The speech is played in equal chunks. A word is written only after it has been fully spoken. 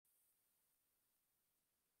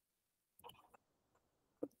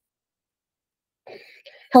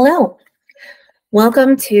Hello,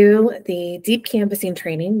 welcome to the Deep Canvassing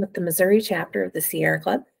Training with the Missouri chapter of the Sierra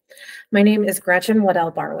Club. My name is Gretchen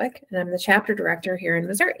Waddell Barwick, and I'm the chapter director here in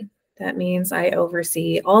Missouri. That means I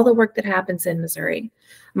oversee all the work that happens in Missouri.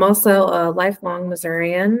 I'm also a lifelong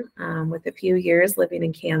Missourian with a few years living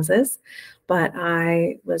in Kansas, but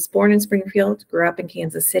I was born in Springfield, grew up in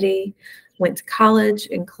Kansas City, went to college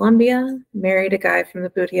in Columbia, married a guy from the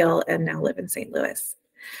Boot Heel, and now live in St. Louis.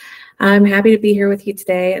 I'm happy to be here with you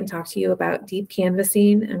today and talk to you about deep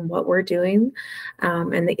canvassing and what we're doing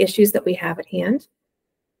and the issues that we have at hand.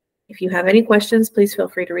 If you have any questions, please feel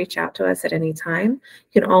free to reach out to us at any time.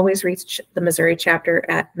 You can always reach the Missouri chapter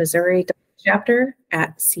at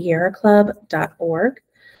missouri.chapter@sierraclub.org.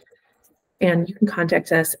 And you can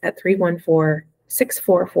contact us at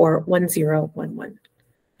 314-644-1011.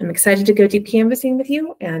 I'm excited to go deep canvassing with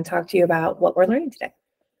you and talk to you about what we're learning today.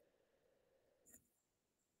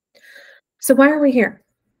 So why are we here?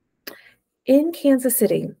 In Kansas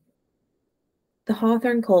City, the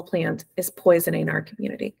Hawthorne coal plant is poisoning our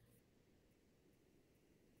community.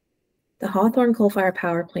 The Hawthorne coal-fired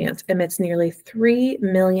power plant emits nearly 3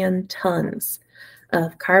 million tons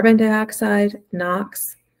of carbon dioxide,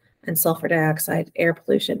 NOx, and sulfur dioxide air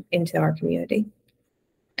pollution into our community.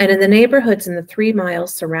 And in the neighborhoods in the 3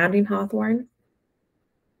 miles surrounding Hawthorne,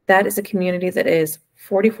 that is a community that is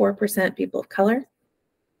 44% people of color,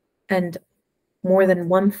 and more than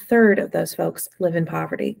 1/3 of those folks live in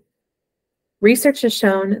poverty. Research has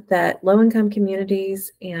shown that low-income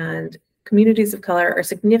communities and communities of color are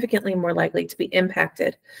significantly more likely to be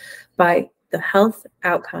impacted by the health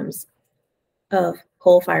outcomes of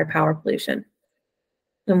coal-fired power pollution.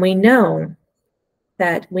 And we know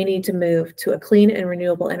that we need to move to a clean and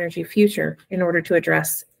renewable energy future in order to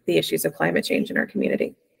address the issues of climate change in our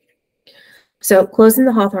community. So closing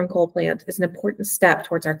the Hawthorne coal plant is an important step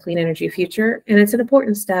towards our clean energy future, and it's an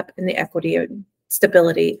important step in the equity and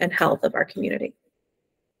stability and health of our community.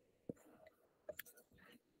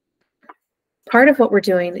 Part of what we're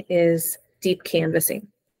doing is deep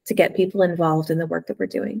canvassing to get people involved in the work that we're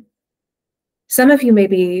doing. Some of you may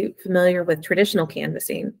be familiar with traditional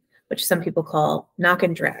canvassing, which some people call knock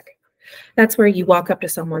and drag. That's where you walk up to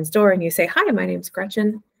someone's door and you say, "Hi, my name's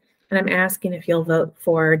Gretchen, and I'm asking if you'll vote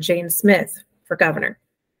for Jane Smith for governor.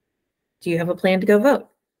 Do you have a plan to go vote?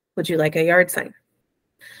 Would you like a yard sign?"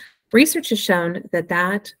 Research has shown that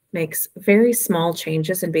that makes very small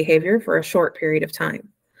changes in behavior for a short period of time.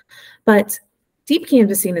 But deep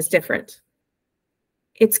canvassing is different.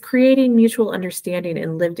 It's creating mutual understanding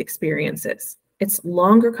and lived experiences. It's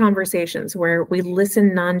longer conversations where we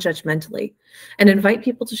listen non-judgmentally and invite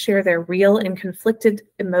people to share their real and conflicted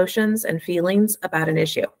emotions and feelings about an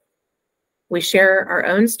issue. We share our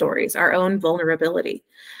own stories, our own vulnerability,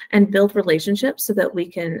 and build relationships so that we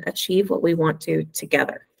can achieve what we want to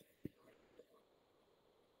together.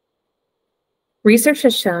 Research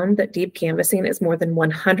has shown that deep canvassing is more than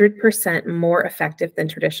 100% more effective than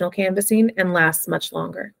traditional canvassing and lasts much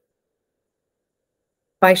longer.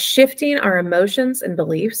 By shifting our emotions and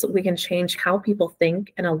beliefs, we can change how people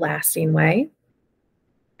think in a lasting way.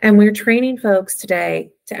 And we're training folks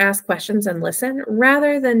today to ask questions and listen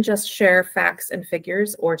rather than just share facts and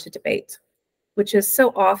figures or to debate, which is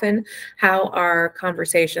so often how our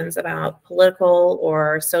conversations about political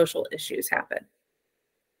or social issues happen.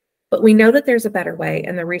 But we know that there's a better way,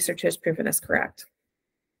 and the research has proven us correct.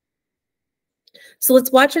 So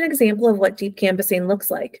let's watch an example of what deep canvassing looks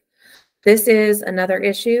like. This is another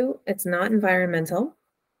issue. It's not environmental.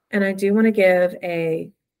 And I do want to give a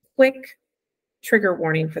quick trigger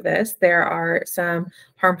warning for this. There are some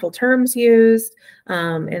harmful terms used.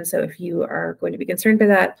 And so if you are going to be concerned by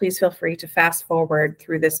that, please feel free to fast forward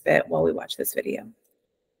through this bit while we watch this video.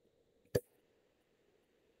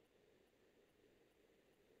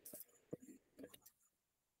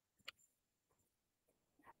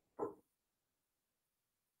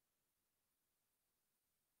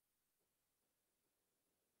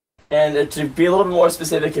 And to be a little bit more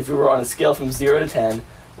specific, if we were on a scale from 0 to 10,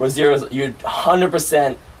 where 0 is you're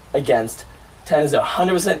 100% against, 10 is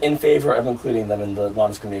 100% in favor of including them in the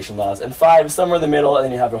non-discrimination laws, and 5 is somewhere in the middle, and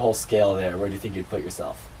then you have your whole scale there. Where do you think you'd put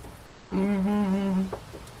yourself?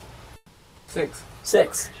 6.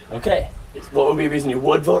 6. Okay. What would be a reason you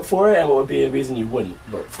would vote for it, and what would be a reason you wouldn't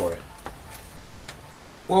vote for it?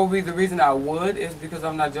 What would be the reason I would is because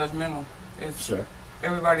I'm not judgmental. It's Sure.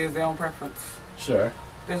 Everybody has their own preference. Sure.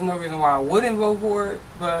 There's no reason why I wouldn't vote for it,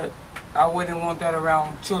 but I wouldn't want that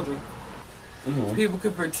around children. Mm-hmm. People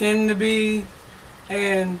could pretend to be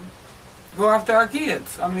and go after our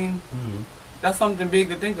kids. I mean, that's something big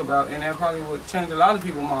to think about, and that probably would change a lot of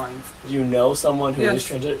people's minds. Do you know someone who is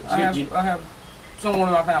transgender? I have someone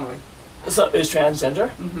in my family. So is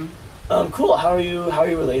transgender? Cool. How are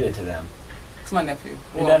you related to them? It's my nephew.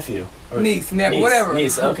 Your nephew. Or Niece, whatever.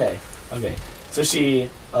 Niece. Okay. Okay. So she.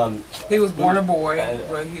 He was born a boy,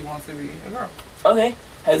 but he wants to be a girl. Okay.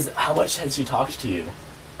 How much has she talked to you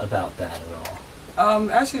about that at all?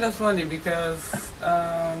 Actually, that's funny because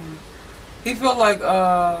he felt like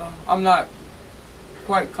I'm not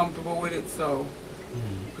quite comfortable with it, so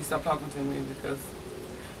he stopped talking to me because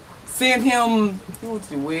seeing him with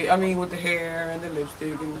the hair and the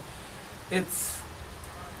lipstick, and it's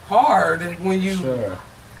hard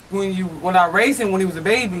when I raised him when he was a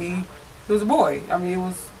baby, he was a boy. I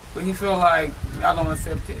mean, but he felt like I don't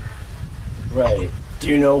accept it. Right. Do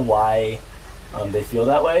you know why they feel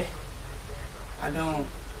that way? I don't.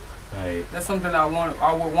 Right. That's something I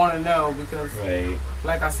would want to know because,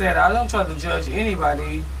 like I said, I don't try to judge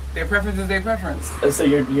anybody. Their preference is their preference. So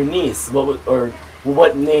your niece,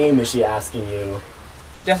 what name is she asking you?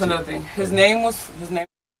 That's another thing. His name,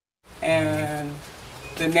 and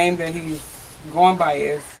the name that he's going by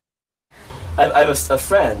is. I have a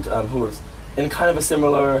friend who's in kind of a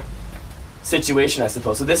similar situation, I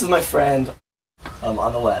suppose. So this is my friend on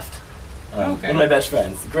the left. One of my best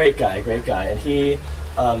friends. Great guy. And he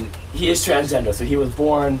is transgender, so he was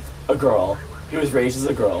born a girl. He was raised as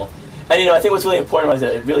a girl. And I think what's really important was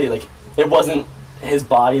that it wasn't his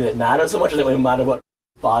body that mattered so much. It didn't matter what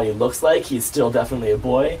body looks like. He's still definitely a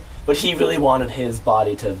boy. But he really wanted his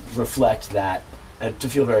body to reflect that and to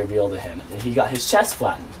feel very real to him. And he got his chest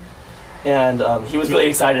flattened. And he was really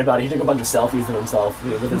excited about it. He took a bunch of selfies of himself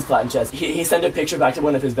with his flattened chest. He sent a picture back to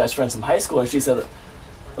one of his best friends from high school, and she said,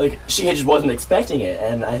 she just wasn't expecting it.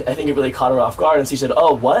 And I think it really caught her off guard, and she said,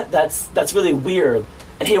 oh, what? That's really weird.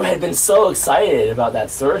 And he had been so excited about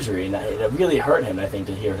that surgery, and it really hurt him, I think,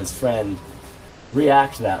 to hear his friend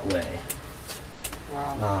react that way.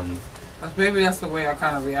 Wow. Maybe that's the way I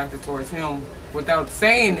kind of reacted towards him, without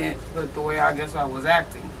saying it, but the way I guess I was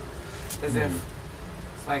acting. As if,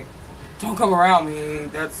 it's like, don't come around me,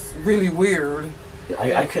 that's really weird.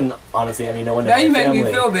 I couldn't, honestly, no one in now my you family... make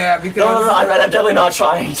me feel bad because... No, I'm definitely not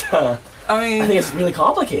trying to... I think it's really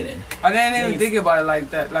complicated. I didn't even think about it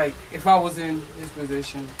like that, like, if I was in his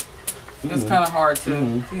position. It's kind of hard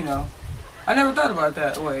to, I never thought about it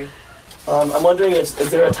that way. I'm wondering, is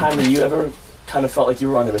there a time when you ever kind of felt like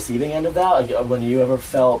you were on the receiving end of that? Like, when you ever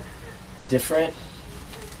felt different?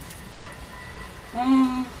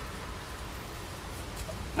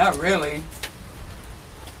 Not really.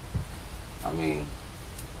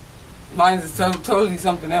 Mine is totally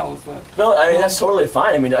something else. But no, that's totally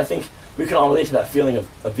fine. I think we can all relate to that feeling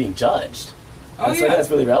of being judged. Oh, yeah. That's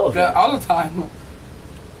really relevant. Yeah, all the time.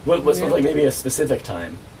 What's like maybe a specific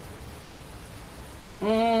time?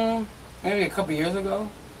 Maybe a couple years ago,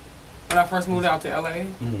 when I first moved out to LA.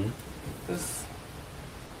 Just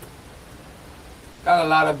got a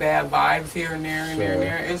lot of bad vibes here and there and there and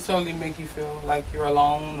there. It totally make you feel like you're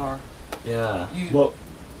alone or. Yeah.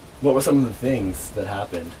 What were some of the things that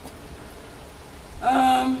happened?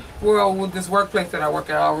 Well, with this workplace that I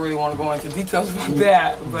work at, I don't really want to go into details about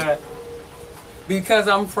that, but because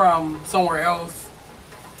I'm from somewhere else,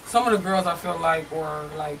 some of the girls I feel like were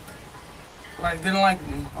like didn't like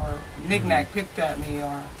me or knick-knack picked at me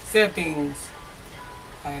or said things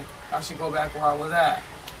like I should go back where I was at.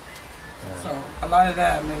 Yeah. So a lot of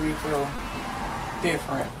that made me feel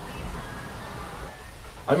different.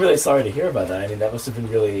 I'm really sorry to hear about that. That must have been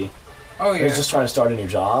really... Oh, yeah. You were just trying to start a new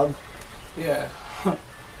job? Yeah.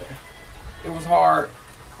 It was hard,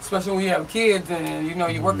 especially when you have kids and,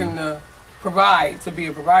 you're working to provide, to be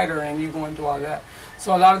a provider, and you're going through all that.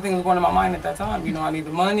 So a lot of things were going in my mind at that time. I need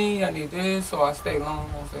the money, I need this, so I stayed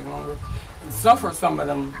longer, and suffered some of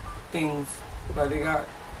them things, but it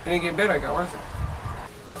didn't get better, it got worse.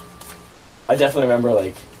 I definitely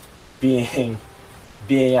remember, being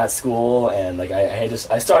at school, and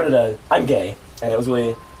I started I'm gay, and it was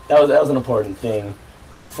really that was an important thing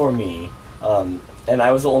for me, and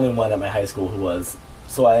I was the only one at my high school who was.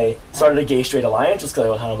 So I started a gay straight alliance just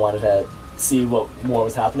because I kind of wanted to see what more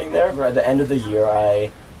was happening there. But at the end of the year,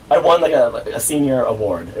 I won a senior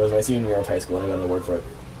award. It was my senior year of high school, and I got an award for it.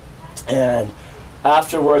 And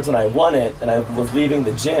afterwards, when I won it, and I was leaving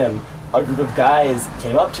the gym, a group of guys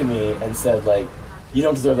came up to me and said, you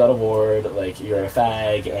don't deserve that award, you're a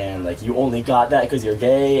fag, and you only got that because you're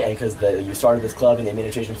gay and because you started this club and the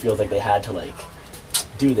administration feels like they had to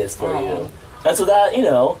do this for you. And so that,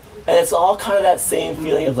 and it's all kind of that same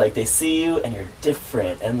feeling of they see you and you're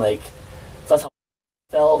different, and that's how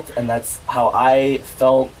I felt, and that's how I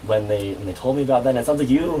felt when they told me about that, and it sounds like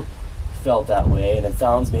you felt that way, and it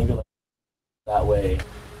sounds maybe that way.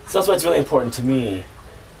 So that's why it's really important to me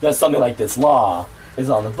that something like this law is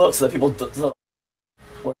on the books so that people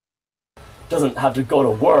doesn't have to go to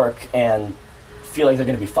work and feel like they're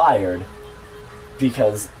going to be fired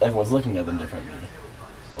because everyone's looking at them differently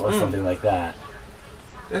or something like that.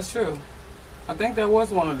 That's true. I think that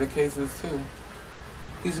was one of the cases too.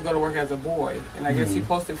 He used to go to work as a boy, and I guess he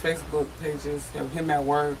posted Facebook pages of him at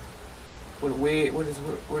work with a wig, with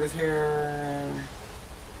his hair, and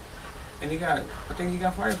I think he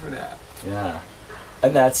got fired for that. Yeah,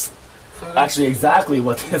 and that's actually exactly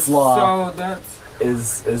what this law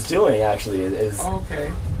is doing. Actually, is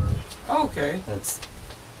okay.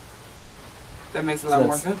 That makes a lot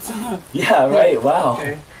more sense. Yeah. Right. Wow.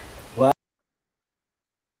 Okay. Wow.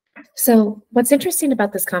 So what's interesting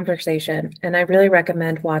about this conversation, and I really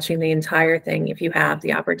recommend watching the entire thing if you have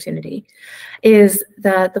the opportunity, is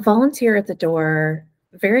that the volunteer at the door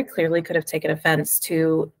very clearly could have taken offense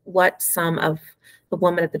to what some of the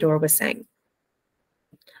woman at the door was saying.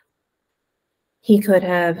 He could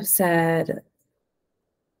have said,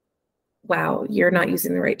 wow, you're not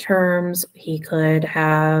using the right terms. He could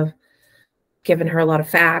have given her a lot of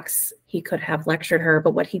facts. He could have lectured her.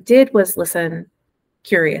 But what he did was listen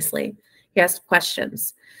curiously. He asked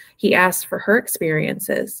questions. He asked for her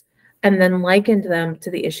experiences and then likened them to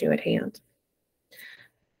the issue at hand.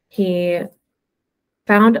 He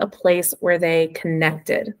found a place where they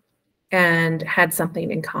connected and had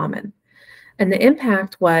something in common. And the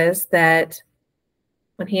impact was that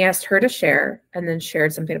when he asked her to share and then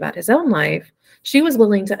shared something about his own life, she was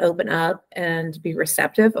willing to open up and be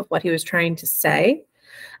receptive of what he was trying to say,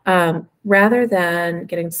 rather than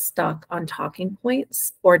getting stuck on talking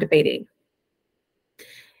points or debating.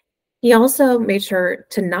 He also made sure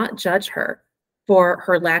to not judge her for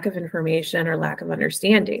her lack of information or lack of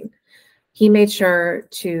understanding. He made sure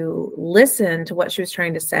to listen to what she was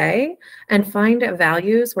trying to say and find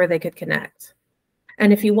values where they could connect.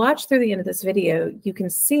 And if you watch through the end of this video, you can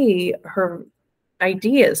see her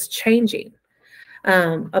ideas changing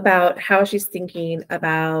about how she's thinking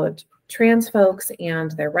about trans folks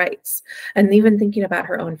and their rights, and even thinking about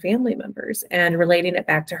her own family members and relating it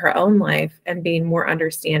back to her own life and being more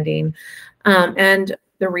understanding. And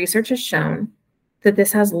the research has shown that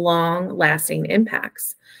this has long-lasting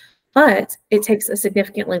impacts. But it takes a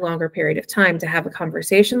significantly longer period of time to have a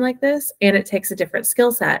conversation like this, and it takes a different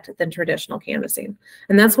skill set than traditional canvassing.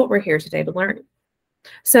 And that's what we're here today to learn.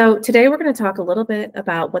 So today we're going to talk a little bit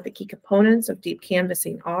about what the key components of deep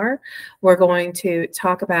canvassing are. We're going to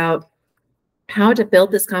talk about how to build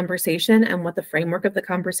this conversation and what the framework of the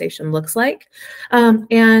conversation looks like,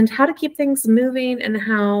 and how to keep things moving and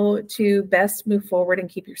how to best move forward and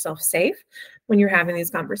keep yourself safe when you're having these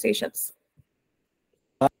conversations.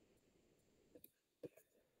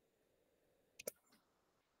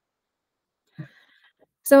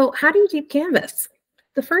 So how do you deep canvas?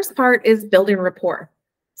 The first part is building rapport.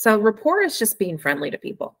 So rapport is just being friendly to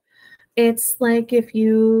people. It's like if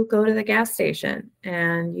you go to the gas station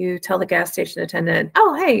and you tell the gas station attendant,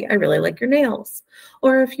 oh, hey, I really like your nails.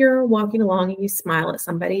 Or if you're walking along and you smile at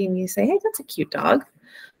somebody and you say, hey, that's a cute dog.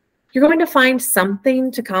 You're going to find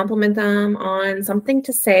something to compliment them on, something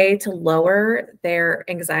to say to lower their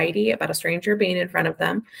anxiety about a stranger being in front of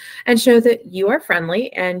them and show that you are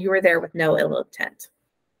friendly and you are there with no ill intent.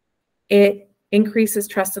 It increases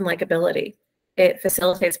trust and likability. It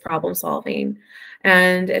facilitates problem solving,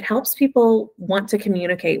 and it helps people want to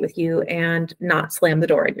communicate with you and not slam the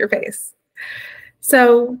door in your face.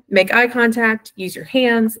 So make eye contact, use your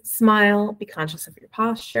hands, smile, be conscious of your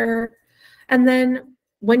posture. And then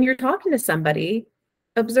when you're talking to somebody,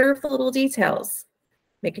 observe the little details.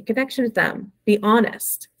 Make a connection with them. Be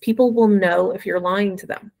honest. People will know if you're lying to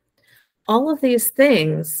them. All of these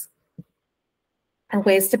things are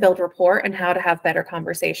ways to build rapport and how to have better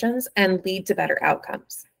conversations and lead to better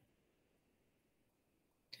outcomes.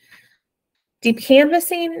 Deep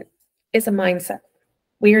canvassing is a mindset.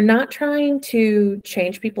 We are not trying to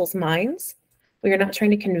change people's minds. We are not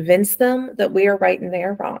trying to convince them that we are right and they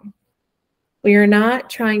are wrong. We are not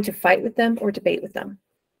trying to fight with them or debate with them.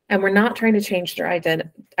 And we're not trying to change their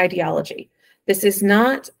ideology. This is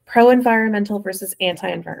not pro-environmental versus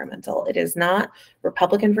anti-environmental. It is not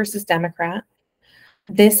Republican versus Democrat.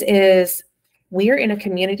 This is, we are in a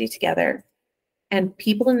community together and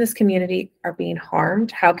people in this community are being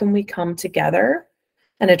harmed. How can we come together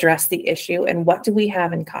and address the issue? And what do we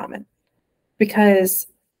have in common? Because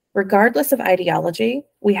regardless of ideology,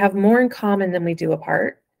 we have more in common than we do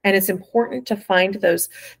apart. And it's important to find those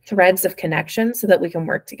threads of connection so that we can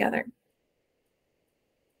work together.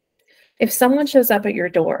 If someone shows up at your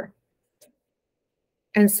door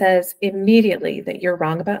and says immediately that you're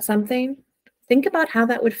wrong about something, think about how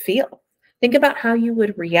that would feel. Think about how you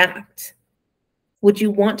would react. Would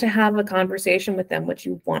you want to have a conversation with them? Would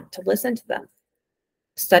you want to listen to them?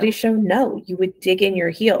 Studies show no, you would dig in your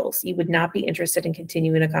heels. You would not be interested in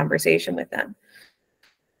continuing a conversation with them.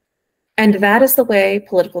 And that is the way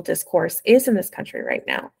political discourse is in this country right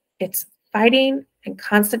now. It's fighting and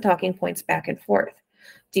constant talking points back and forth.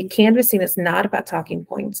 Deep canvassing is not about talking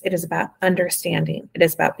points. It is about understanding. It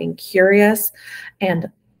is about being curious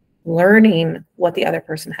and learning what the other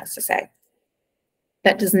person has to say.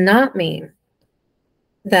 That does not mean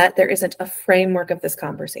that there isn't a framework of this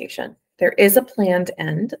conversation. There is a planned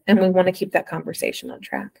end, and we want to keep that conversation on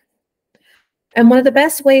track. And one of the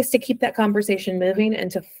best ways to keep that conversation moving and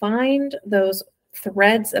to find those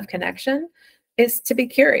threads of connection is to be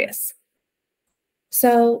curious.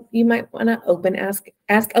 So you might want to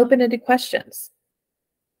ask open-ended questions.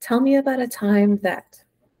 Tell me about a time that.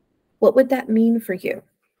 What would that mean for you?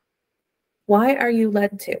 Why are you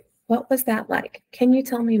led to? What was that like? Can you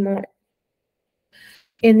tell me more?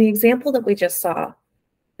 In the example that we just saw,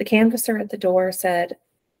 the canvasser at the door said,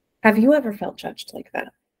 have you ever felt judged like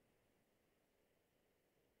that?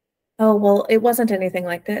 Oh, well, it wasn't anything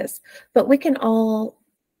like this, but we can all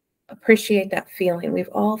appreciate that feeling. We've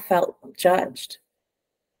all felt judged.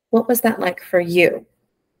 What was that like for you?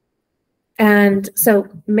 And so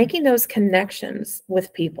making those connections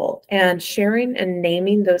with people and sharing and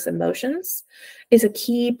naming those emotions is a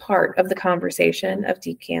key part of the conversation of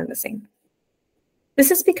deep canvassing. This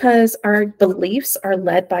is because our beliefs are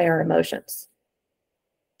led by our emotions.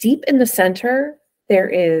 Deep in the center, there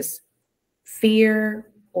is fear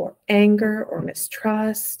or anger or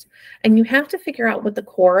mistrust, and you have to figure out what the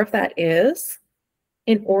core of that is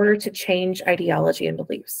in order to change ideology and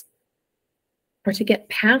beliefs, or to get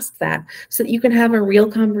past that so that you can have a real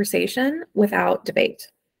conversation without debate.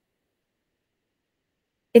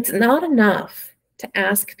 It's not enough to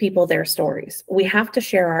ask people their stories. We have to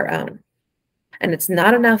share our own. And it's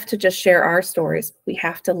not enough to just share our stories. We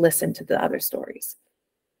have to listen to the other stories.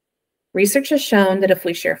 Research has shown that if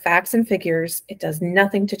we share facts and figures, it does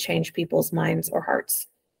nothing to change people's minds or hearts.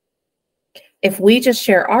 If we just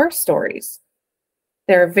share our stories,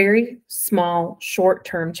 there are very small,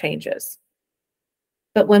 short-term changes.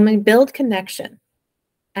 But when we build connection,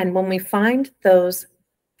 and when we find those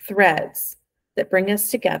threads that bring us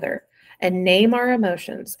together and name our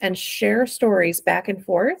emotions and share stories back and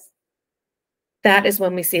forth, that is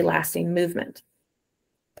when we see lasting movement.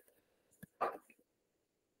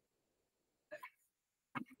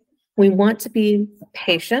 We want to be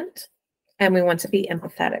patient and we want to be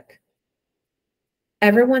empathetic.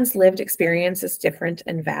 Everyone's lived experience is different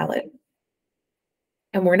and valid.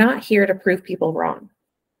 And we're not here to prove people wrong.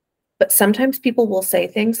 But sometimes people will say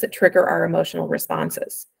things that trigger our emotional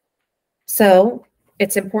responses. So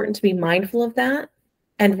it's important to be mindful of that.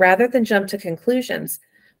 And rather than jump to conclusions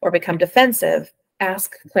or become defensive,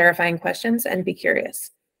 ask clarifying questions and be curious.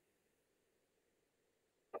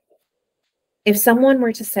 If someone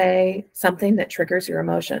were to say something that triggers your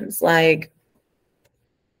emotions, like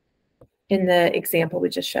in the example we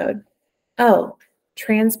just showed, oh,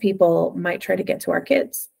 trans people might try to get to our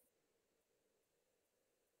kids.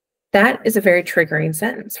 That is a very triggering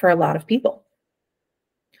sentence for a lot of people.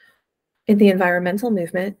 In the environmental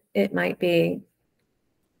movement, it might be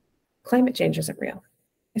climate change isn't real.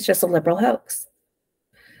 It's just a liberal hoax.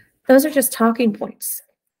 Those are just talking points.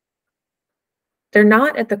 They're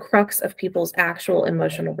not at the crux of people's actual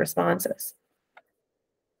emotional responses.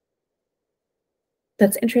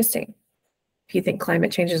 That's interesting. If you think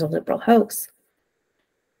climate change is a liberal hoax,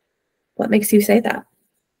 what makes you say that?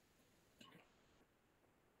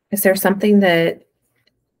 Is there something that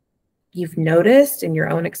you've noticed in your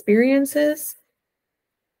own experiences?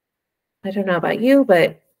 I don't know about you,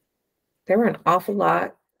 but there were an awful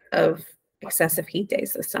lot of excessive heat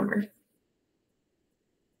days this summer.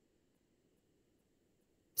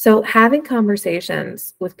 So having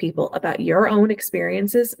conversations with people about your own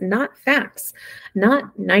experiences, not facts,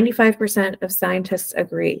 not 95% of scientists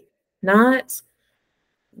agree, not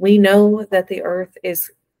we know that the earth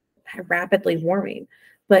is rapidly warming,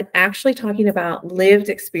 but actually talking about lived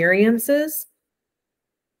experiences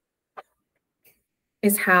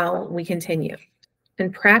is how we continue.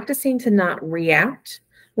 And practicing to not react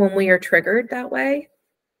when we are triggered that way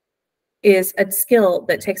is a skill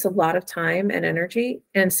that takes a lot of time and energy.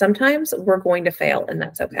 And sometimes we're going to fail, and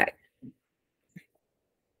that's okay.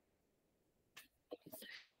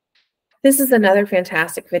 This is another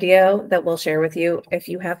fantastic video that we'll share with you if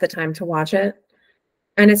you have the time to watch it.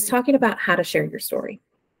 And it's talking about how to share your story.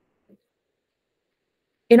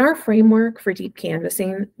 In our framework for deep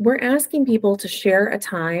canvassing, we're asking people to share a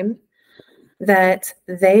time that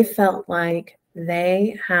they felt like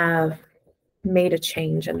they have made a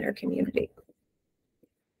change in their community.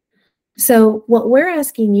 So what we're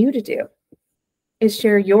asking you to do is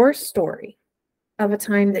share your story of a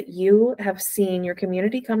time that you have seen your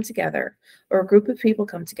community come together, or a group of people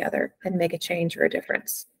come together and make a change or a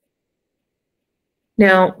difference.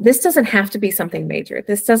 Now, this doesn't have to be something major.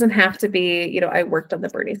 This doesn't have to be, I worked on the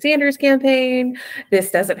Bernie Sanders campaign.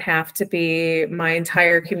 This doesn't have to be my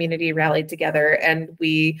entire community rallied together and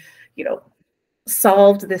we,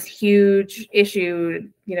 solved this huge issue,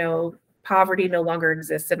 poverty no longer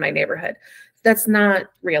exists in my neighborhood. That's not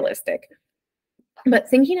realistic. But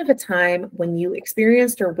thinking of a time when you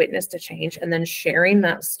experienced or witnessed a change and then sharing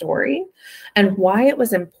that story and why it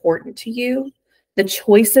was important to you, the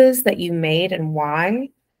choices that you made and why,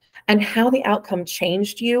 and how the outcome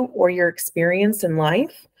changed you or your experience in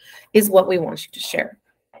life is what we want you to share.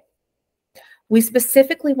 We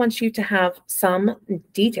specifically want you to have some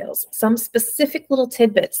details, some specific little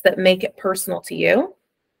tidbits that make it personal to you.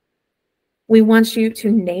 We want you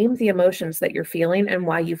to name the emotions that you're feeling and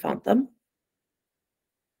why you felt them.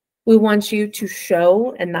 We want you to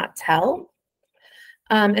show and not tell,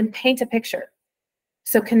 and paint a picture.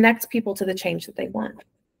 So connect people to the change that they want.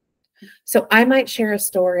 So I might share a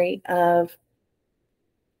story of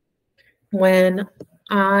when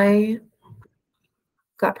I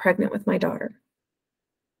got pregnant with my daughter.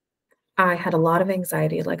 I had a lot of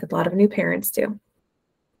anxiety, like a lot of new parents do.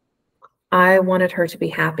 I wanted her to be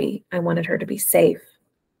happy. I wanted her to be safe.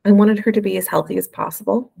 I wanted her to be as healthy as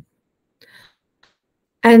possible.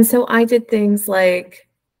 And so I did things like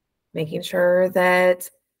making sure that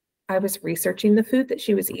I was researching the food that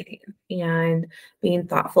she was eating and being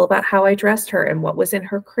thoughtful about how I dressed her and what was in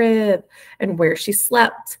her crib and where she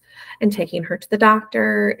slept, and taking her to the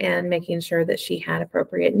doctor and making sure that she had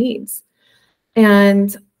appropriate needs.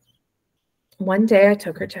 And one day I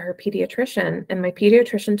took her to her pediatrician, and my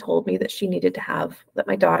pediatrician told me that that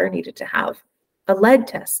my daughter needed to have a lead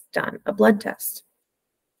test done, a blood test,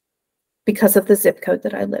 because of the zip code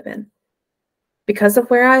that I live in. Because of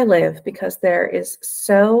where I live, because there is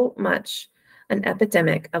so much an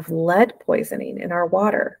epidemic of lead poisoning in our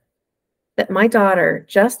water, that my daughter,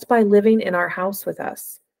 just by living in our house with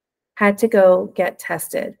us, had to go get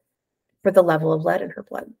tested for the level of lead in her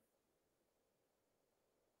blood.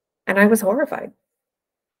 And I was horrified.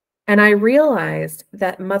 And I realized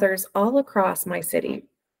that mothers all across my city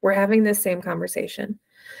were having this same conversation,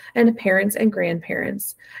 and parents and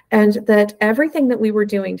grandparents, and that everything that we were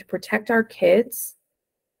doing to protect our kids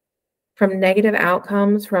from negative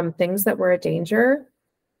outcomes, from things that were a danger,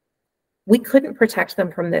 we couldn't protect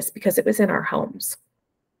them from this because it was in our homes.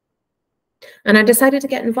 And I decided to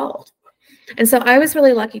get involved. And so I was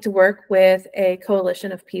really lucky to work with a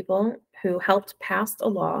coalition of people who helped pass a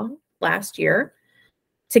law last year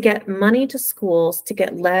to get money to schools to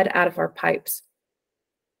get lead out of our pipes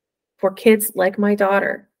for kids like my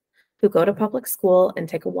daughter, who go to public school and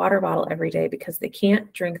take a water bottle every day because they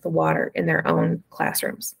can't drink the water in their own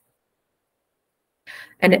classrooms.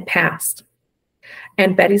 And it passed.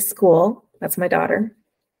 And Betty's school, that's my daughter,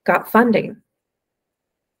 got funding.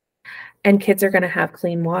 And kids are going to have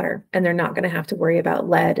clean water, and they're not going to have to worry about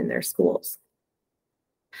lead in their schools.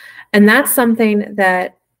 And that's something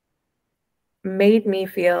that made me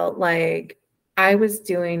feel like I was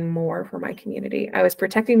doing more for my community. I was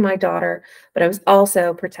protecting my daughter, but I was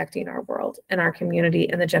also protecting our world and our community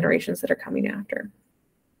and the generations that are coming after.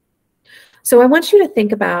 So I want you to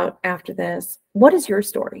think about, after this, what is your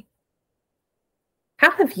story?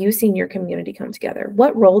 How have you seen your community come together?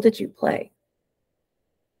 What role did you play?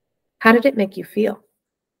 How did it make you feel?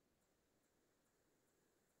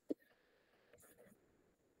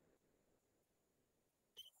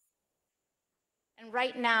 And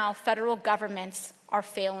right now, federal governments are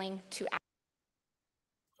failing to act.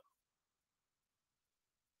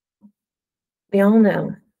 We all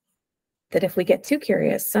know that if we get too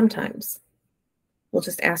curious, sometimes we'll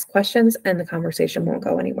just ask questions and the conversation won't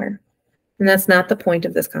go anywhere. And that's not the point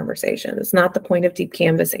of this conversation. It's not the point of deep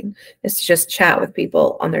canvassing. It's to just chat with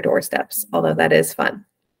people on their doorsteps, although that is fun.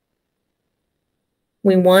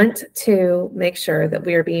 We want to make sure that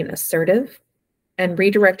we are being assertive and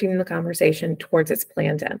redirecting the conversation towards its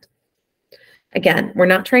planned end. Again, we're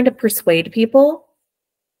not trying to persuade people,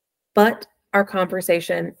 but our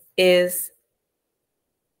conversation is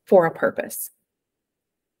for a purpose.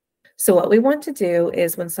 So what we want to do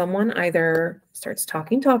is, when someone either starts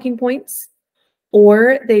talking points,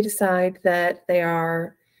 or they decide that they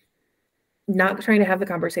are not trying to have the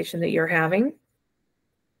conversation that you're having,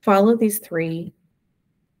 follow these 3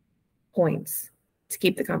 points to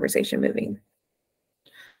keep the conversation moving.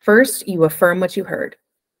 First, you affirm what you heard.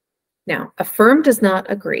 Now, affirm does not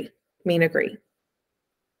mean agree.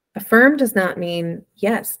 Affirm does not mean,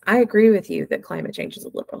 yes, I agree with you that climate change is a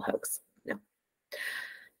liberal hoax. No.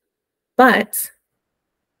 But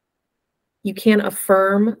you can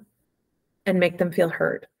affirm and make them feel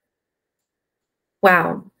heard.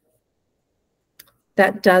 Wow,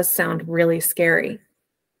 that does sound really scary.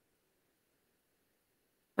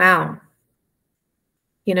 Wow.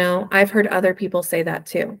 You know, I've heard other people say that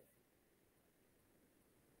too.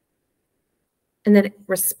 And then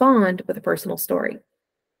respond with a personal story.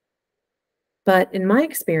 But in my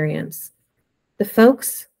experience, the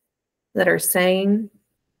folks that are saying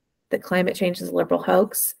that climate change is a liberal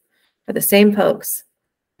hoax are the same folks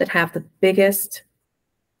that have the biggest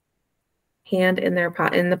hand in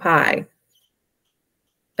the pie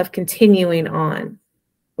of continuing on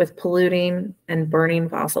with polluting and burning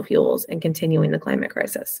fossil fuels and continuing the climate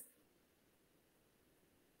crisis.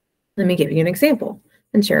 Let me give you an example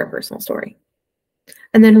and share a personal story.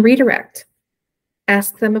 And then redirect.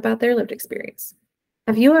 Ask them about their lived experience.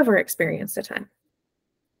 Have you ever experienced a time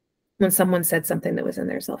when someone said something that was in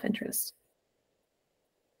their self-interest?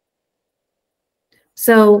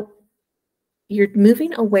 So you're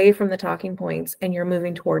moving away from the talking points and you're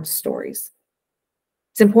moving towards stories.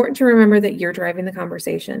 It's important to remember that you're driving the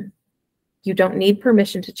conversation. You don't need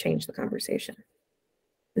permission to change the conversation.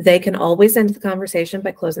 They can always end the conversation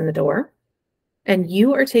by closing the door. And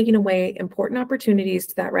you are taking away important opportunities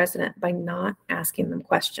to that resident by not asking them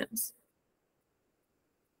questions.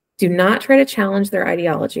 Do not try to challenge their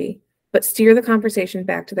ideology, but steer the conversation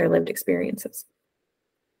back to their lived experiences.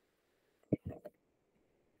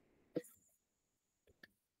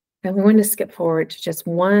 And we're going to skip forward to just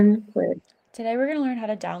one quick. Today we're going to learn how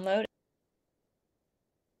to download,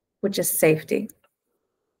 which is safety.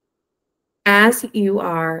 As you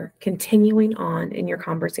are continuing on in your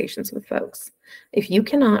conversations with folks, if you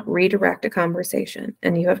cannot redirect a conversation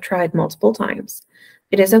and you have tried multiple times,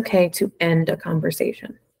 it is okay to end a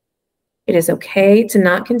conversation. It is okay to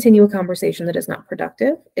not continue a conversation that is not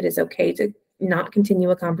productive. It is okay to not continue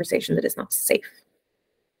a conversation that is not safe.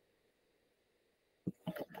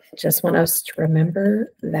 Just want us to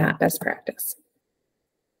remember that best practice.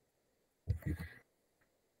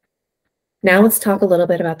 Now let's talk a little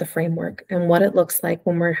bit about the framework and what it looks like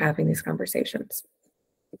when we're having these conversations.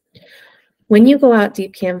 When you go out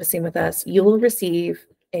deep canvassing with us, you will receive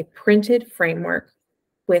a printed framework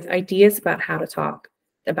with ideas about how to talk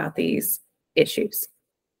about these issues.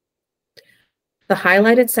 The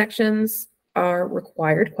highlighted sections are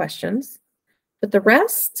required questions, but the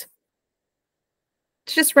rest,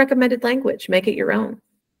 it's just recommended language. Make it your own.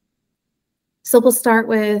 So we'll start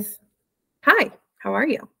with, hi, how are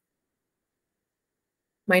you?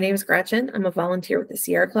 My name is Gretchen. I'm a volunteer with the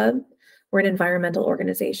Sierra Club. We're an environmental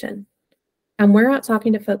organization. And we're out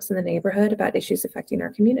talking to folks in the neighborhood about issues affecting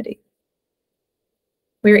our community.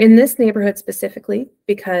 We're in this neighborhood specifically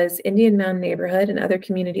because Indian Mound Neighborhood and other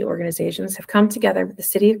community organizations have come together with the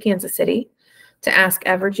city of Kansas City to ask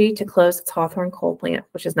Evergy to close its Hawthorne coal plant,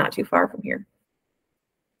 which is not too far from here.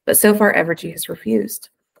 But so far, Evergy has refused.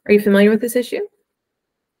 Are you familiar with this issue?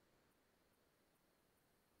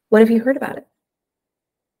 What have you heard about it?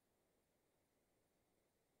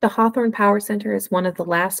 The Hawthorne Power Center is one of the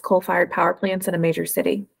last coal-fired power plants in a major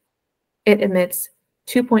city. It emits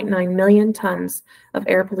 2.9 million tons of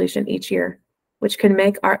air pollution each year, which can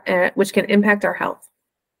impact our health.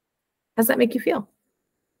 How does that make you feel?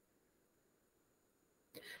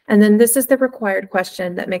 And then this is the required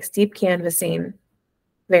question that makes deep canvassing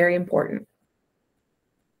very important.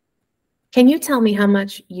 Can you tell me how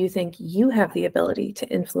much you think you have the ability to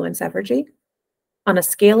influence Evergy? On a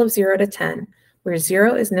scale of 0 to 10, where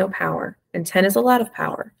 0 is no power and 10 is a lot of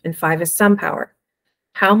power and 5 is some power,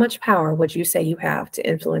 how much power would you say you have to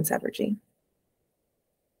influence Evergy?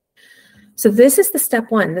 So this is the step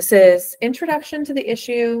one. This is introduction to the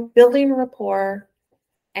issue, building rapport,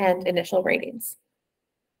 and initial ratings.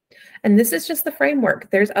 And this is just the framework.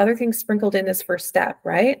 There's other things sprinkled in this first step,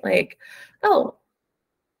 right? Like, oh,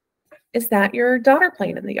 is that your daughter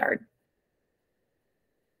playing in the yard?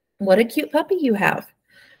 What a cute puppy you have.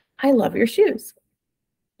 I love your shoes.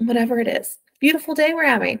 Whatever it is. Beautiful day we're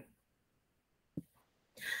having.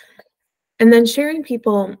 And then sharing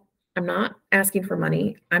people, I'm not asking for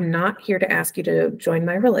money. I'm not here to ask you to join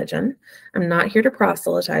my religion. I'm not here to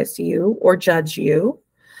proselytize to you or judge you.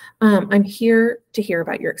 I'm here to hear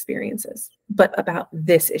about your experiences, but about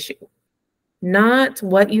this issue. Not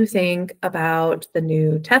what you think about the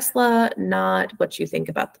new Tesla, not what you think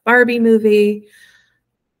about the Barbie movie.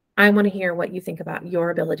 I want to hear what you think about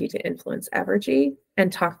your ability to influence Evergy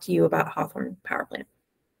and talk to you about Hawthorne Power Plant.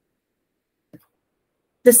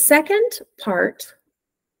 The second part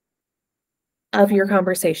of your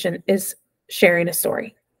conversation is sharing a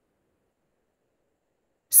story.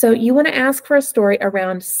 So you want to ask for a story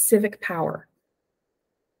around civic power.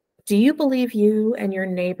 Do you believe you and your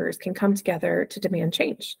neighbors can come together to demand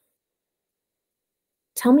change?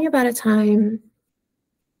 Tell me about a time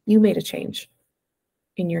you made a change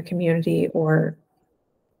in your community or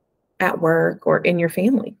at work or in your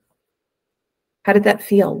family. How did that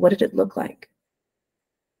feel? What did it look like?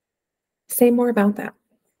 Say more about that.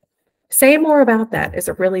 Say more about that is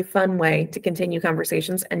a really fun way to continue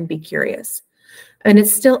conversations and be curious. And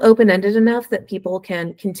it's still open-ended enough that people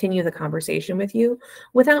can continue the conversation with you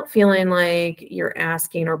without feeling like you're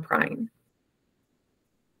asking or prying.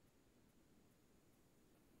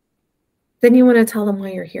 Then you want to tell them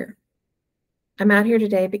why you're here. I'm out here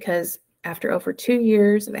today because after over 2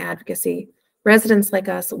 years of advocacy, residents like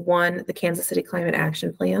us won the Kansas City Climate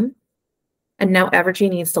Action Plan. And now Evergy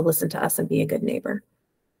needs to listen to us and be a good neighbor.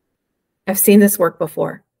 I've seen this work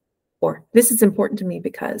before. Or this is important to me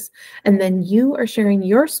because, and then you are sharing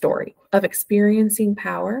your story of experiencing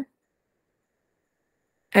power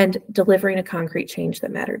and delivering a concrete change that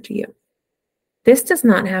mattered to you. This does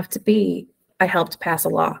not have to be, I helped pass a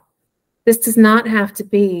law. This does not have to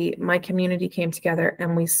be, my community came together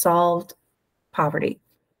and we solved poverty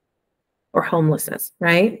or homelessness,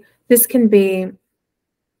 right? This can be,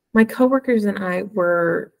 my coworkers and I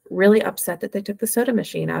were really upset that they took the soda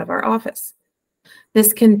machine out of our office.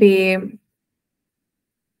 This can be,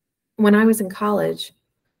 when I was in college,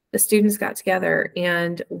 the students got together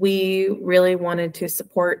and we really wanted to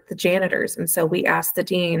support the janitors. And so we asked the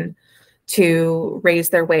dean to raise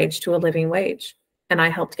their wage to a living wage. And I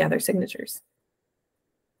helped gather signatures.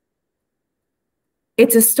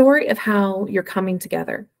 It's a story of how you're coming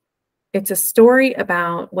together. It's a story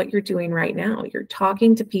about what you're doing right now. You're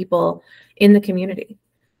talking to people in the community.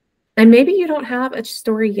 And maybe you don't have a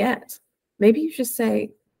story yet. Maybe you just say,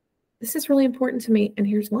 this is really important to me, and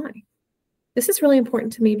here's why. This is really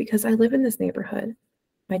important to me because I live in this neighborhood.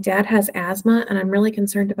 My dad has asthma, and I'm really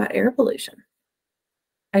concerned about air pollution.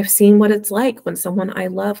 I've seen what it's like when someone I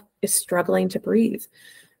love is struggling to breathe,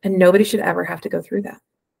 and nobody should ever have to go through that.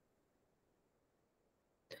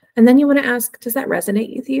 And then you want to ask, does that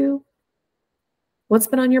resonate with you? What's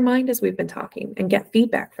been on your mind as we've been talking, and get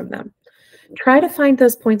feedback from them. Try to find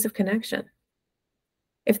those points of connection.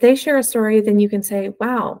 If they share a story, then you can say,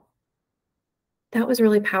 wow, that was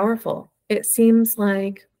really powerful. It seems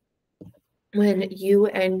like when you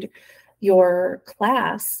and your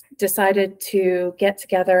class decided to get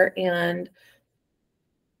together and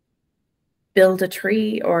build a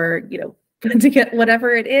tree or, to get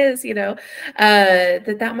whatever it is, that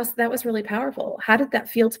was really powerful. How did that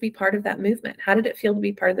feel to be part of that movement? How did it feel to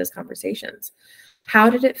be part of those conversations?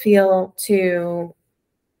 How did it feel to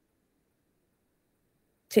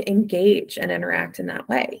engage and interact in that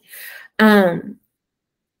way?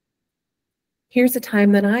 Here's a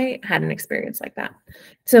time that I had an experience like that.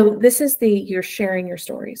 So this is you're sharing your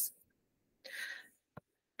stories.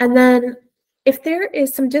 And then if there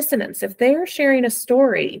is some dissonance, if they're sharing a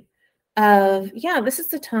story of, yeah, this is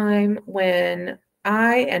the time when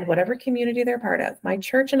I and whatever community they're part of, my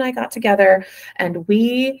church and I got together and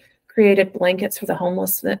we created blankets for the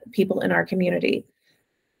homeless people in our community,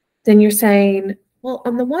 then you're saying, well,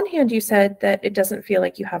 on the one hand, you said that it doesn't feel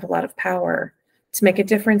like you have a lot of power to make a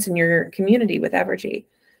difference in your community with Evergy.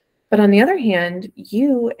 But on the other hand,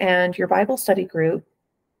 you and your Bible study group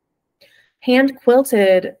hand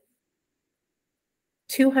quilted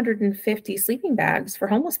 250 sleeping bags for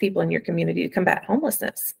homeless people in your community to combat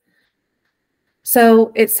homelessness.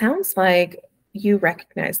 So it sounds like you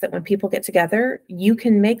recognize that when people get together, you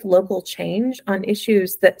can make local change on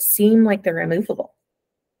issues that seem like they're immovable.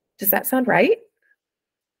 Does that sound right?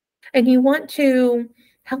 And you want to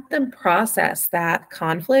help them process that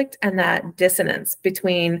conflict and that dissonance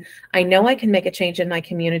between, I know I can make a change in my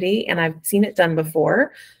community and I've seen it done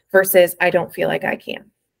before, versus I don't feel like I can.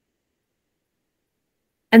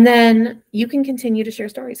 And then you can continue to share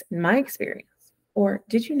stories. In my experience, or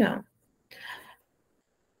did you know?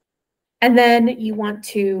 And then you want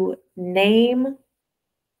to name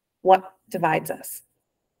what divides us.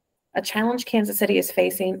 A challenge Kansas City is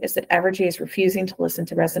facing is that Evergy is refusing to listen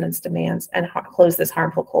to residents' demands and close this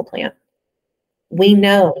harmful coal plant. We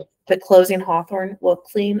know that closing Hawthorne will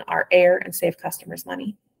clean our air and save customers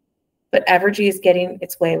money, but Evergy is getting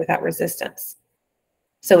its way without resistance,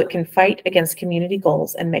 so it can fight against community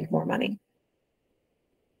goals and make more money.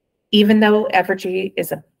 Even though Evergy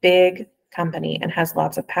is a big company and has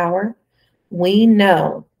lots of power, we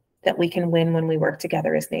know that we can win when we work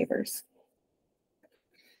together as neighbors.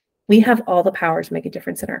 We have all the power to make a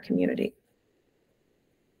difference in our community.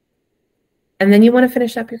 And then you want to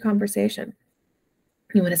finish up your conversation.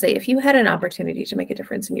 You want to say, if you had an opportunity to make a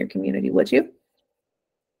difference in your community, would you?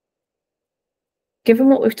 Given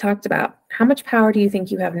what we've talked about, how much power do you think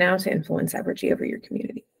you have now to influence energy over your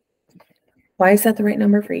community? Why is that the right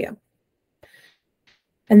number for you?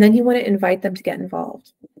 And then you want to invite them to get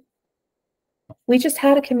involved. We just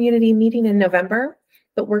had a community meeting in November,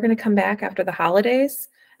 but we're going to come back after the holidays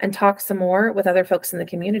and talk some more with other folks in the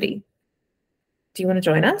community. Do you want to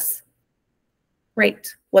join us?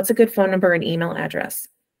 Great. What's a good phone number and email address?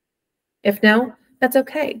 If no, that's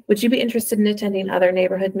okay. Would you be interested in attending other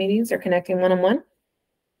neighborhood meetings or connecting one-on-one?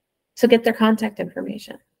 So get their contact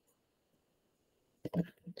information.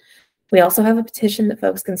 We also have a petition that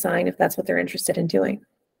folks can sign if that's what they're interested in doing.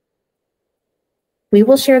 We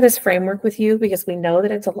will share this framework with you because we know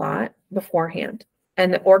that it's a lot beforehand,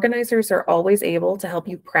 and the organizers are always able to help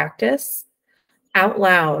you practice out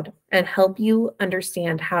loud and help you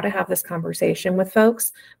understand how to have this conversation with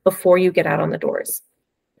folks before you get out on the doors.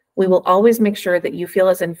 We will always make sure that you feel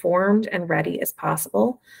as informed and ready as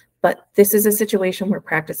possible, but this is a situation where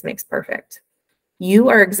practice makes perfect. You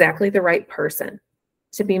are exactly the right person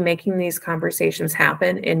to be making these conversations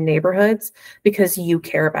happen in neighborhoods because you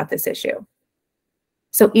care about this issue.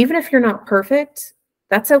 So even if you're not perfect,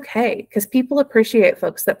 that's okay, because people appreciate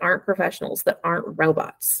folks that aren't professionals, that aren't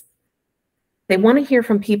robots. They want to hear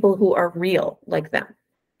from people who are real like them.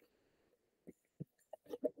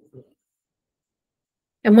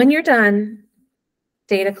 And when you're done,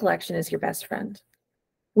 data collection is your best friend.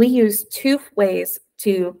 We use two ways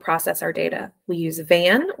to process our data. We use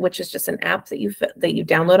Van, which is just an app that you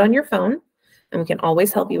download on your phone, and we can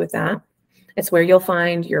always help you with that. It's where you'll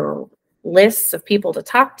find your lists of people to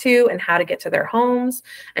talk to and how to get to their homes,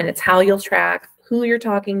 and it's how you'll track who you're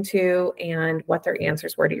talking to and what their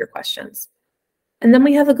answers were to your questions. And then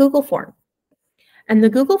we have a Google form. And the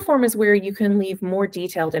Google form is where you can leave more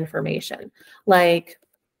detailed information, like,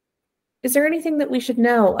 is there anything that we should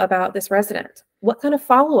know about this resident? What kind of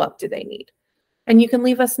follow-up do they need? And you can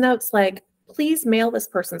leave us notes like, please mail this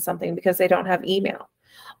person something because they don't have email.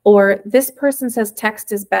 Or this person says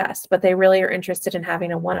text is best, but they really are interested in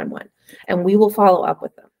having a one-on-one, and we will follow up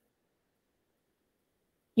with them.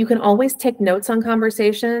 You can always take notes on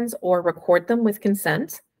conversations or record them with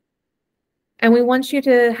consent. And we want you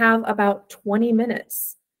to have about 20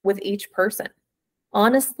 minutes with each person.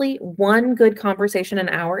 Honestly, one good conversation an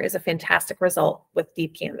hour is a fantastic result with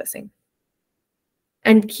deep canvassing.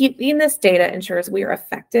 And keeping this data ensures we are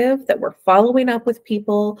effective, that we're following up with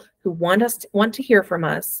people who want to hear from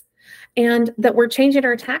us, and that we're changing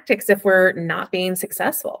our tactics if we're not being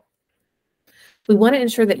successful. We want to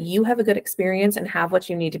ensure that you have a good experience and have what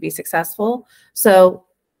you need to be successful. So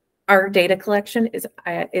our data collection is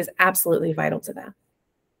absolutely vital to that.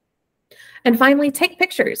 And finally, take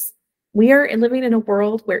pictures. We are living in a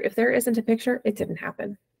world where if there isn't a picture, it didn't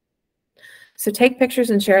happen. So take pictures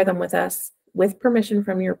and share them with us with permission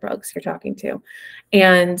from your folks you're talking to.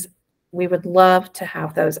 And we would love to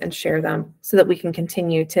have those and share them so that we can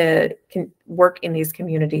continue to work in these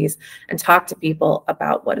communities and talk to people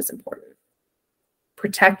about what is important,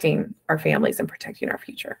 protecting our families and protecting our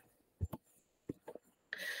future.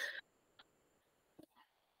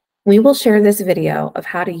 We will share this video of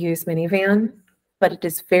how to use Minivan, but it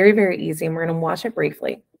is very, very easy, and we're going to watch it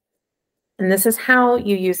briefly. And this is how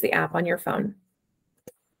you use the app on your phone.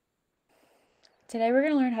 Today we're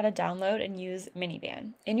going to learn how to download and use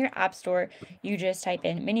Minivan. In your app store, you just type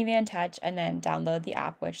in Minivan Touch and then download the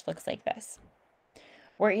app, which looks like this.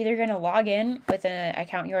 We're either going to log in with an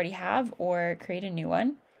account you already have or create a new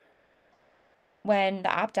one. When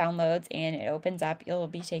the app downloads and it opens up, you'll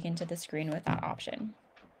be taken to the screen with that option.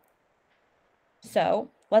 So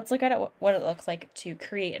let's look at what it looks like to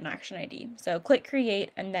create an action ID. So click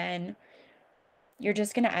create, and then you're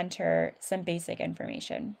just going to enter some basic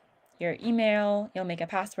information. Your email, you'll make a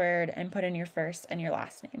password and put in your first and your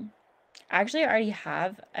last name. Actually, I already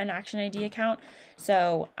have an action ID account,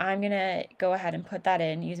 so I'm going to go ahead and put that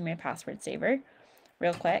in using my password saver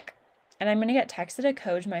real quick. And I'm going to get texted a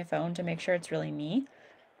code to my phone to make sure it's really me.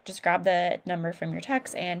 Just grab the number from your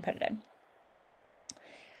text and put it in.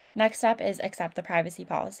 Next step is accept the privacy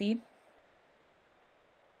policy.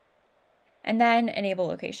 And then enable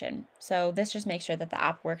location. So this just makes sure that the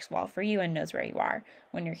app works well for you and knows where you are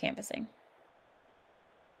when you're canvassing.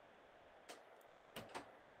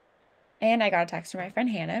 And I got a text from my friend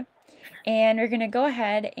Hannah. And we're going to go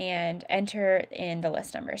ahead and enter in the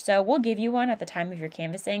list number. So we'll give you one at the time of your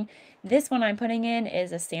canvassing. This one I'm putting in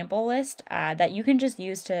is a sample list that you can just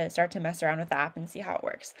use to start to mess around with the app and see how it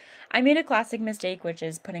works. I made a classic mistake, which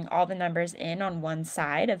is putting all the numbers in on one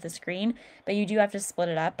side of the screen, but you do have to split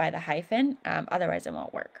it up by the hyphen, otherwise it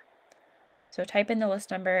won't work. So type in the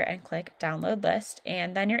list number and click download list,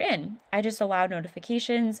 and then you're in. I just allowed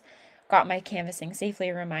notifications, got my canvassing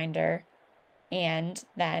safely reminder, and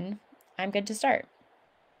then I'm good to start.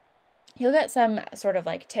 You'll get some sort of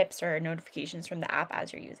like tips or notifications from the app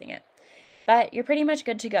as you're using it, but you're pretty much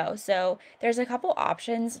good to go. So there's a couple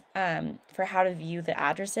options for how to view the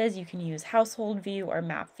addresses. You can use household view or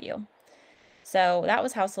map view. So that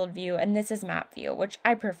was household view, and this is map view, which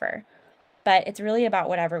I prefer, but it's really about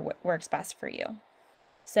whatever works best for you.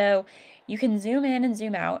 So you can zoom in and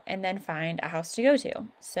zoom out and then find a house to go to.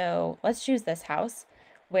 So let's choose this house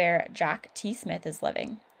where Jack T. Smith is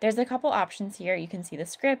living. There's a couple options here. You can see the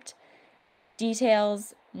script,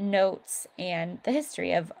 details, notes, and the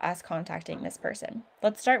history of us contacting this person.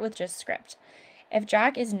 Let's start with just script. If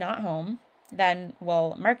Jack is not home, then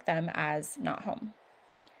we'll mark them as not home.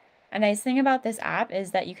 A nice thing about this app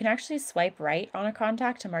is that you can actually swipe right on a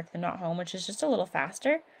contact to mark them not home, which is just a little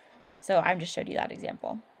faster. So I've just showed you that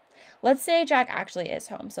example. Let's say Jack actually is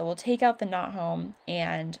home. So we'll take out the not home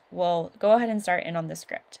and we'll go ahead and start in on the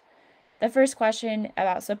script. The first question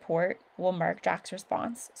about support, we'll mark Jack's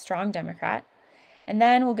response, strong Democrat. And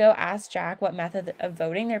then we'll go ask Jack what method of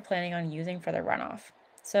voting they're planning on using for the runoff.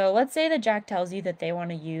 So let's say that Jack tells you that they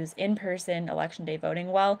want to use in-person election day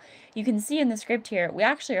voting. Well, you can see in the script here, we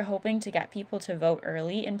actually are hoping to get people to vote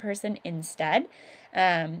early in person instead,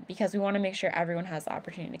 because we want to make sure everyone has the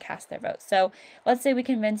opportunity to cast their vote. So let's say we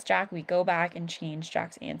convince Jack, we go back and change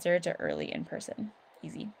Jack's answer to early in person.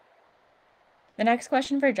 Easy. The next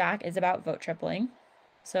question for Jack is about vote tripling.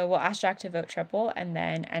 So we'll ask Jack to vote triple and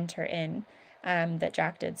then enter in that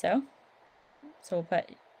Jack did so. So we'll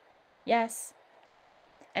put yes.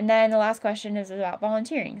 And then the last question is about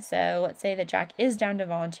volunteering. So let's say that Jack is down to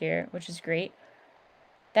volunteer, which is great.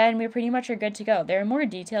 Then we pretty much are good to go. There are more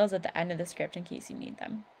details at the end of the script in case you need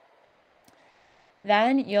them.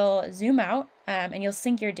 Then you'll zoom out and you'll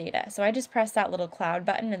sync your data. So I just press that little cloud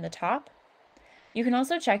button in the top. You can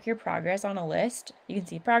also check your progress on a list. You can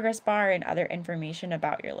see progress bar and other information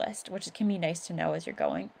about your list, which can be nice to know as you're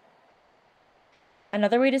going.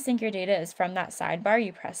 Another way to sync your data is from that sidebar.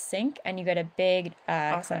 You press sync and you get a big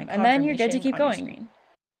awesome, and then you're good to keep going.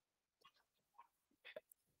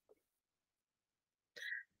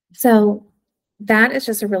 So that is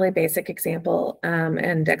just a really basic example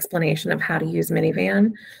and explanation of how to use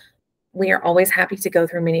Minivan. We are always happy to go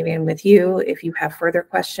through Minivan with you if you have further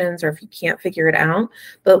questions or if you can't figure it out.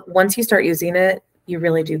 But once you start using it, you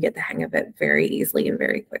really do get the hang of it very easily and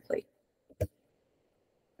very quickly.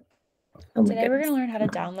 Oh Today we're going to learn how to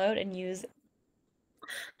download and use.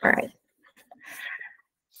 All right.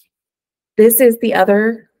 This is the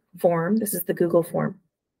other form. This is the Google form.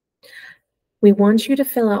 We want you to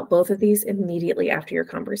fill out both of these immediately after your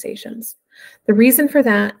conversations. The reason for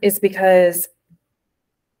that is because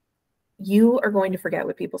you are going to forget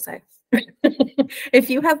what people say. If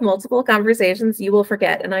you have multiple conversations, you will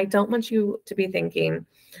forget. And I don't want you to be thinking,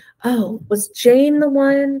 oh, was Jane the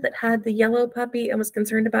one that had the yellow puppy and was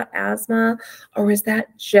concerned about asthma? Or was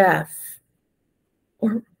that Jeff?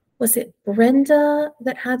 Or was it Brenda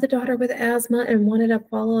that had the daughter with asthma and wanted a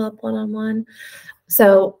follow-up one-on-one?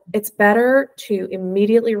 So it's better to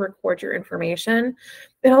immediately record your information.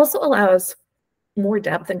 It also allows more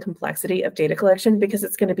depth and complexity of data collection because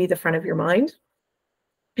it's going to be the front of your mind.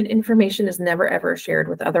 And information is never, ever shared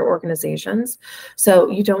with other organizations. So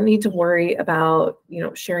you don't need to worry about,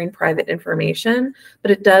 sharing private information,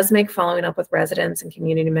 but it does make following up with residents and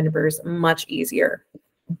community members much easier.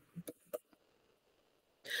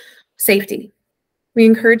 Safety. We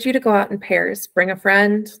encourage you to go out in pairs. Bring a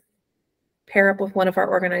friend, pair up with one of our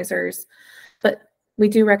organizers, but we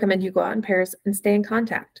do recommend you go out in pairs and stay in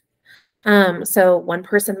contact. So one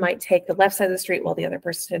person might take the left side of the street while the other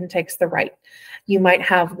person takes the right. You might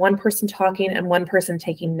have one person talking and one person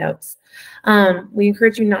taking notes. We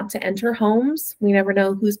encourage you not to enter homes. We never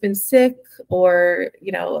know who's been sick or,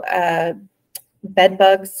 bed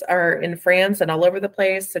bugs are in France and all over the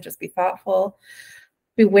place. So just be thoughtful.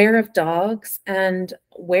 Beware of dogs and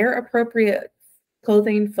wear appropriate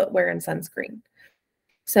clothing, footwear, and sunscreen.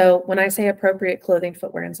 So when I say appropriate clothing,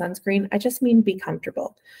 footwear, and sunscreen, I just mean be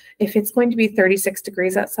comfortable. If it's going to be 36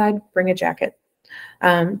 degrees outside, bring a jacket.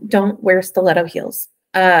 Don't wear stiletto heels.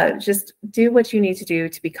 Just do what you need to do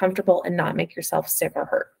to be comfortable and not make yourself sick or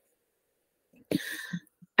hurt.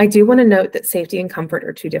 I do want to note that safety and comfort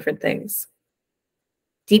are two different things.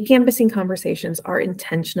 Deep canvassing conversations are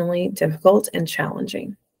intentionally difficult and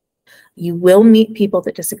challenging. You will meet people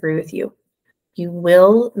that disagree with you. You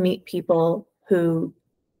will meet people who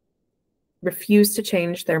refuse to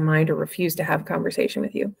change their mind or refuse to have a conversation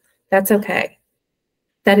with you. That's okay.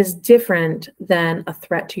 That is different than a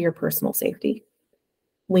threat to your personal safety.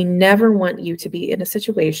 We never want you to be in a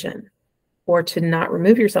situation or to not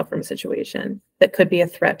remove yourself from a situation that could be a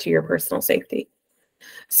threat to your personal safety.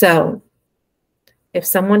 So if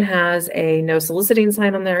someone has a no soliciting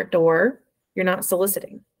sign on their door, you're not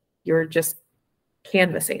soliciting, you're just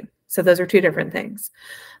canvassing. So those are two different things.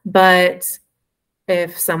 But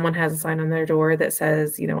if someone has a sign on their door that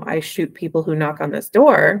says, you know, I shoot people who knock on this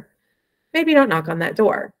door, maybe don't knock on that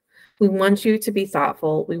door. We want you to be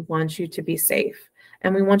thoughtful. We want you to be safe.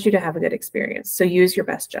 And we want you to have a good experience. So use your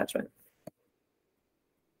best judgment.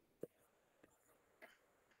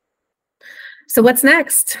 So what's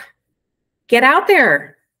next? Get out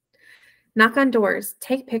there. Knock on doors.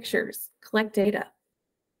 Take pictures. Collect data.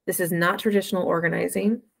 This is not traditional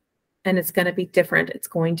organizing, and it's going to be different. It's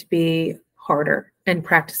going to be harder, and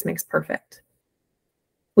practice makes perfect.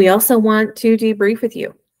 We also want to debrief with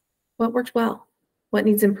you. What worked well? What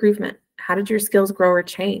needs improvement? How did your skills grow or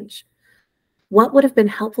change? What would have been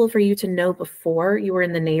helpful for you to know before you were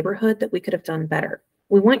in the neighborhood that we could have done better?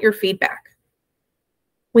 We want your feedback.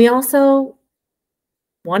 We also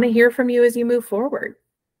want to hear from you as you move forward.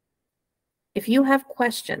 If you have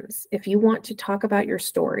questions, if you want to talk about your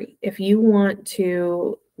story, if you want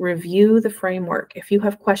to review the framework, if you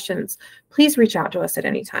have questions, please reach out to us at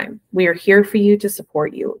any time. We are here for you to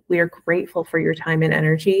support you. We are grateful for your time and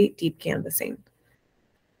energy deep canvassing.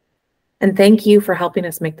 And thank you for helping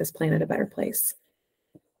us make this planet a better place.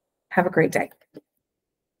 Have a great day.